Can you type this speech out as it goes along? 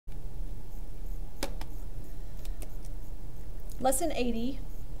Lesson 80,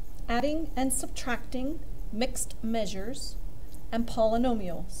 adding and subtracting mixed measures and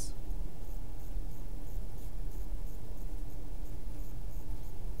polynomials.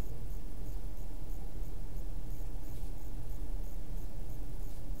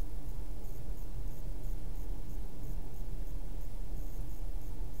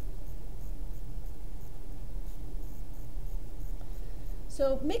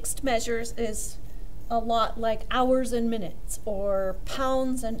 So mixed measures is a lot like hours and minutes or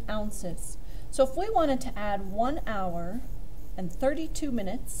pounds and ounces. So if we wanted to add 1 hour and 32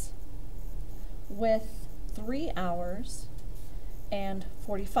 minutes with 3 hours and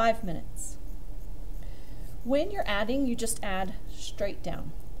 45 minutes. When you're adding, you just add straight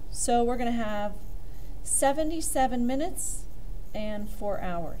down. So we're going to have 77 minutes and 4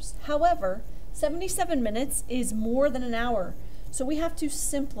 hours. However, 77 minutes is more than an hour, so we have to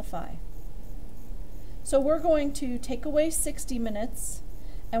simplify. So we're going to take away 60 minutes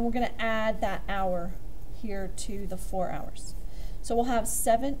and we're going to add that hour here to the 4 hours. So we'll have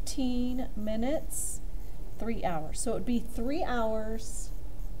 17 minutes, 3 hours. So it would be 3 hours.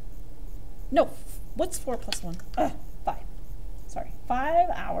 No, what's 4 plus 1? 5. Sorry, 5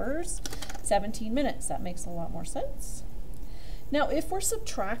 hours, 17 minutes. That makes a lot more sense. Now, if we're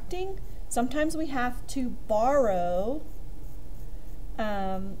subtracting, sometimes we have to borrow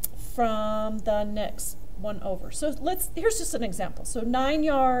from the next one over. So here's just an example. So 9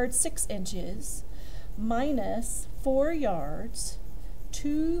 yards, 6 inches, minus 4 yards,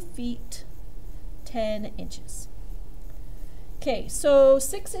 2 feet, 10 inches. Okay, so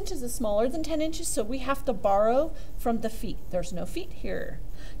 6 inches is smaller than 10 inches, so we have to borrow from the feet. There's no feet here.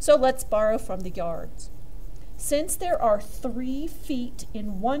 So let's borrow from the yards. Since there are 3 feet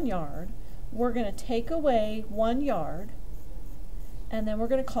in 1 yard, we're going to take away 1 yard, and then we're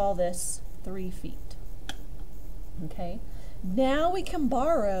going to call this 3 feet. Okay, now we can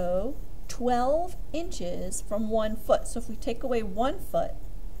borrow 12 inches from 1 foot. So if we take away 1 foot,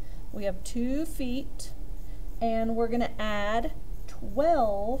 we have 2 feet, and we're going to add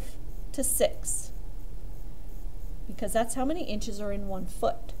 12 to 6, because that's how many inches are in 1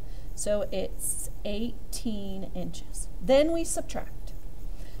 foot. So it's 18 inches. Then we subtract.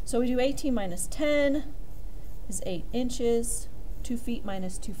 So we do 18 minus 10 is 8 inches. 2 feet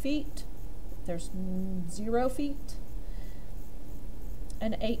minus 2 feet, there's 0 feet.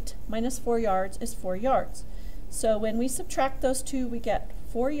 And 8 minus 4 yards is 4 yards. So when we subtract those two, we get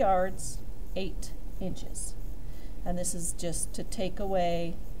 4 yards, 8 inches. And this is just to take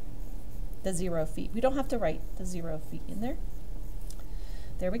away the 0 feet. We don't have to write the 0 feet in there.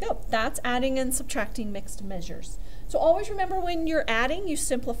 There we go. That's adding and subtracting mixed measures. So always remember, when you're adding, you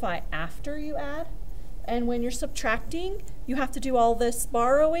simplify after you add. And when you're subtracting, you have to do all this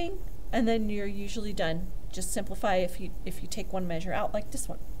borrowing, and then you're usually done. Just simplify if you take one measure out, like this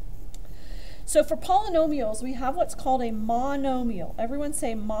one. So for polynomials, we have what's called a monomial. Everyone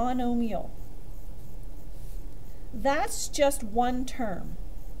say monomial. That's just one term.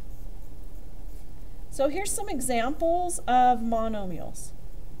 So here's some examples of monomials.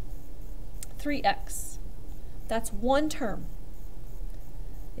 3x. That's one term.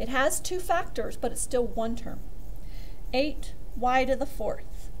 It has 2 factors, but it's still one term. 8y to the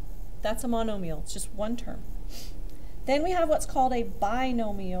 4th. That's a monomial. It's just one term. Then we have what's called a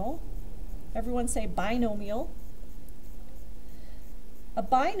binomial. Everyone say binomial. A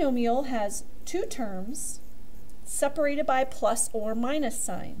binomial has 2 terms separated by plus or minus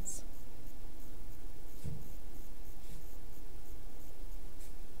signs.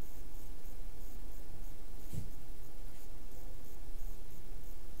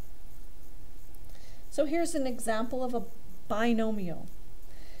 So here's an example of a binomial.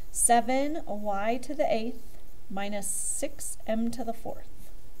 7y to the 8th minus 6m to the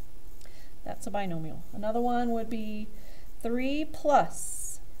 4th. That's a binomial. Another one would be 3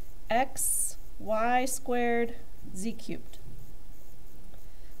 plus x y squared z cubed.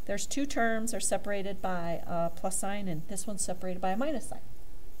 There's 2 terms, they're separated by a plus sign, and this one's separated by a minus sign.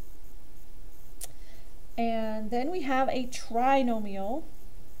 And then we have a trinomial.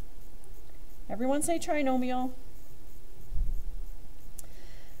 Everyone say trinomial.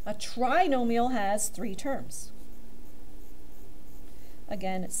 A trinomial has 3 terms.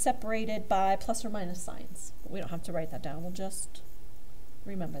 Again, it's separated by plus or minus signs. But we don't have to write that down. We'll just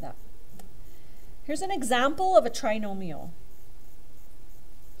remember that. Here's an example of a trinomial.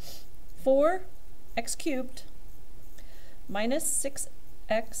 4x cubed minus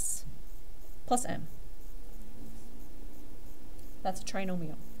 6x plus m. That's a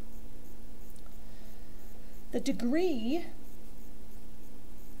trinomial. The degree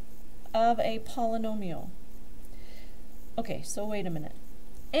of a polynomial. Okay, so wait a minute.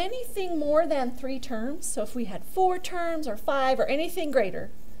 Anything more than 3 terms, so if we had 4 terms or 5 or anything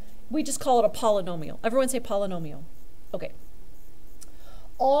greater, we just call it a polynomial. Everyone say polynomial. Okay.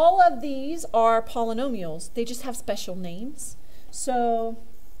 All of these are polynomials. They just have special names. So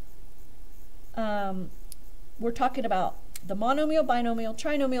we're talking about the monomial, binomial,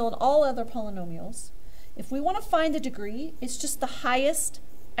 trinomial, and all other polynomials. If we want to find the degree, it's just the highest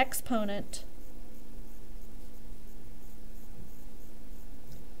exponent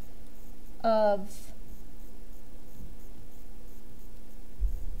of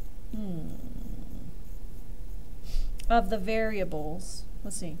the variables.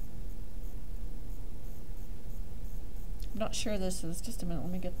 Let's see. I'm not sure this is, just a minute,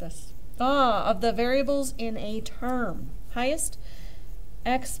 let me get this. Of the variables in a term. Highest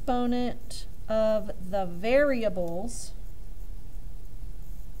exponent of the variables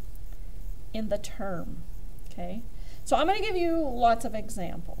in the term. Okay? So I'm going to give you lots of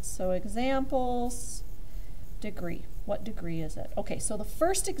examples. So examples, degree. What degree is it? Okay, so the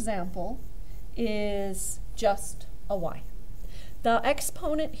first example is just a y. The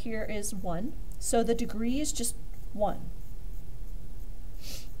exponent here is 1, so the degree is just 1.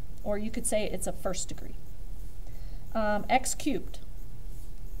 Or you could say it's a first degree. X cubed.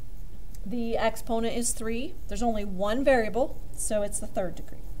 The exponent is 3. There's only one variable, so it's the third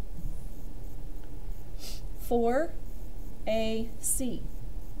degree. 4ac.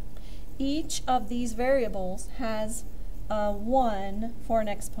 Each of these variables has 1 for an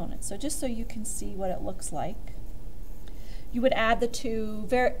exponent. So just so you can see what it looks like, you would add the 2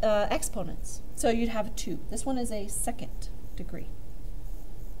 exponents. So you'd have 2. This one is a second degree.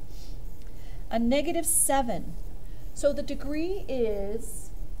 A -7. So the degree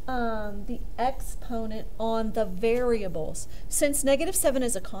is the exponent on the variables. Since -7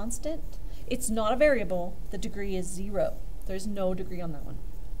 is a constant, it's not a variable, the degree is 0. There's no degree on that one.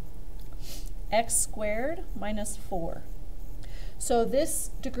 X squared minus 4. So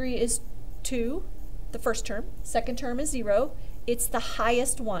this degree is 2, the first term. Second term is 0. It's the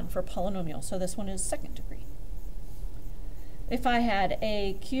highest one for polynomial, so this one is second degree. If I had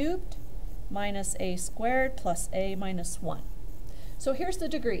a cubed minus a squared plus a minus 1. So here's the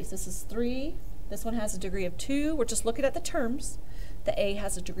degrees. This is 3. This one has a degree of 2. We're just looking at the terms. The a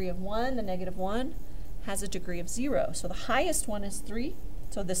has a degree of 1. The -1 has a degree of 0. So the highest one is 3.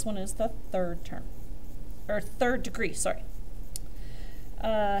 So this one is the third term, or third degree, sorry.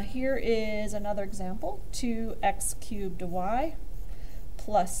 Here is another example. 2x cubed y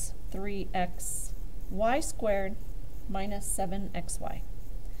plus 3xy squared minus 7xy.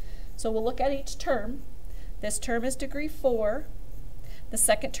 So we'll look at each term. This term is degree 4. The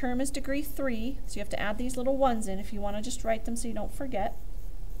second term is degree 3. So you have to add these little ones in if you want to just write them so you don't forget.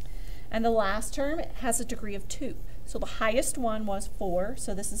 And the last term has a degree of 2. So the highest one was 4.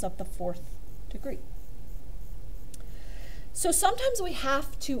 So this is of the fourth degree. So sometimes we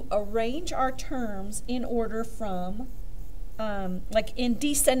have to arrange our terms in order from, like in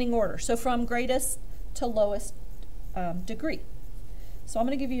descending order. So from greatest to lowest degree. So I'm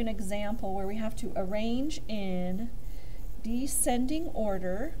going to give you an example where we have to arrange in descending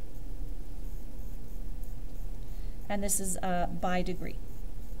order, and this is by degree.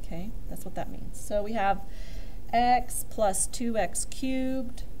 Okay, that's what that means. So we have x plus 2x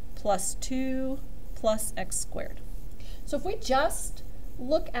cubed plus 2 plus x squared. So if we just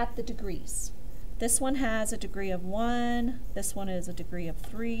look at the degrees, this one has a degree of 1, this one is a degree of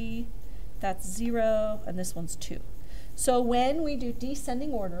 3, that's 0, and this one's 2. So when we do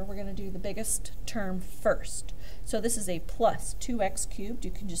descending order, we're going to do the biggest term first. So this is a plus 2x cubed.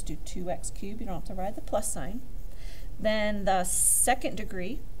 You can just do 2x cubed. You don't have to write the plus sign. Then the second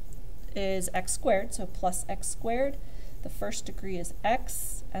degree is x squared, so plus x squared. The first degree is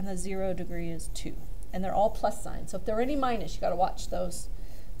x, and the 0 degree is 2. And they're all plus signs. So if there are any minus, you got to watch those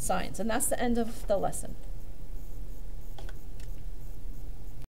signs. And that's the end of the lesson.